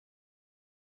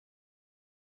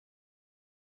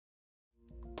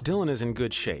Dylan is in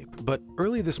good shape, but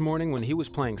early this morning when he was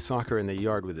playing soccer in the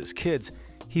yard with his kids,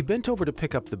 he bent over to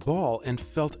pick up the ball and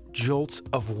felt jolts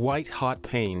of white-hot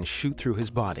pain shoot through his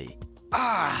body.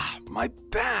 Ah, my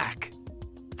back!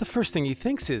 The first thing he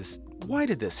thinks is, why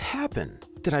did this happen?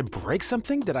 Did I break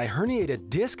something? Did I herniate a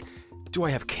disc? Do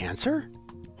I have cancer?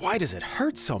 Why does it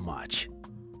hurt so much?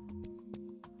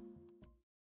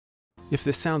 If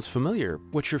this sounds familiar,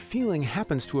 what you're feeling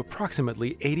happens to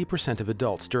approximately 80% of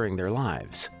adults during their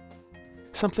lives.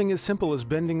 Something as simple as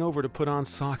bending over to put on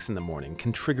socks in the morning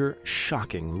can trigger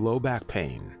shocking low back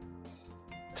pain.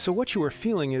 So what you are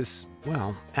feeling is,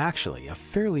 well, actually a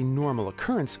fairly normal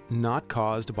occurrence not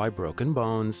caused by broken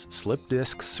bones, slipped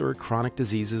discs, or chronic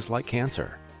diseases like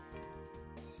cancer.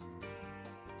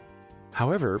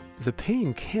 However, the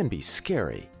pain can be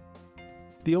scary.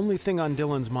 The only thing on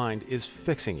Dylan's mind is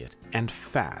fixing it, and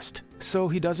fast. So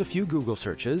he does a few Google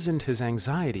searches and his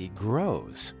anxiety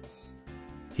grows.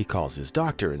 He calls his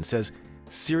doctor and says,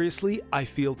 "Seriously, I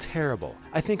feel terrible.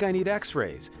 I think I need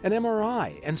x-rays, an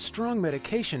MRI, and strong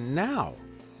medication now."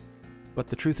 But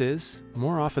the truth is,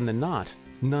 more often than not,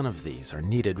 none of these are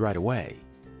needed right away.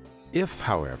 If,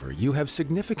 however, you have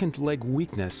significant leg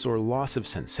weakness or loss of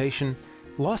sensation,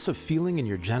 loss of feeling in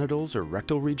your genitals or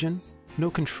rectal region, no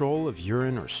control of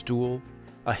urine or stool,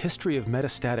 a history of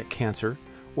metastatic cancer,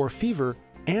 or fever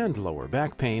and lower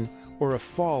back pain, or a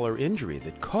fall or injury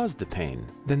that caused the pain,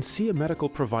 then see a medical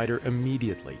provider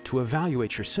immediately to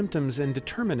evaluate your symptoms and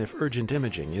determine if urgent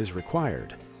imaging is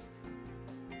required.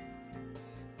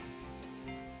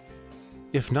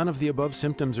 If none of the above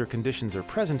symptoms or conditions are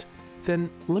present, then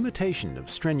limitation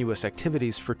of strenuous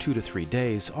activities for 2 to 3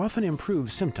 days often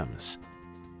improves symptoms.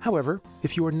 However,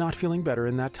 if you are not feeling better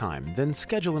in that time, then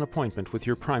schedule an appointment with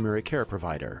your primary care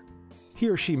provider. He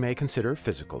or she may consider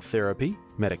physical therapy,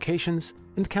 medications,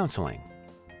 and counseling.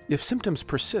 If symptoms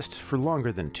persist for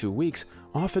longer than 2 weeks,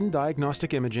 often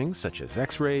diagnostic imaging such as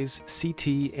X-rays,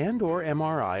 CT, and/or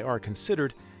MRI are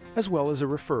considered, as well as a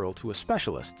referral to a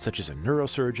specialist such as a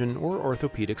neurosurgeon or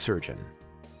orthopedic surgeon.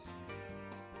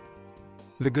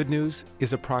 The good news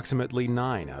is approximately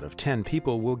 9 out of 10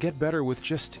 people will get better with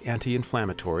just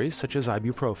anti-inflammatories such as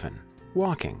ibuprofen,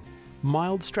 walking,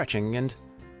 mild stretching, and,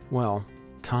 well,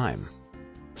 time.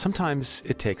 Sometimes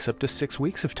it takes up to 6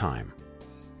 weeks of time.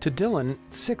 To Dylan,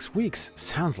 6 weeks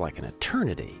sounds like an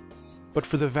eternity. But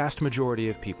for the vast majority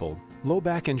of people, low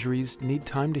back injuries need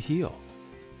time to heal.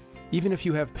 Even if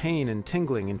you have pain and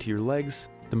tingling into your legs,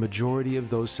 the majority of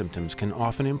those symptoms can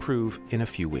often improve in a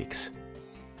few weeks.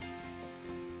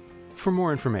 For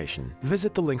more information,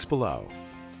 visit the links below.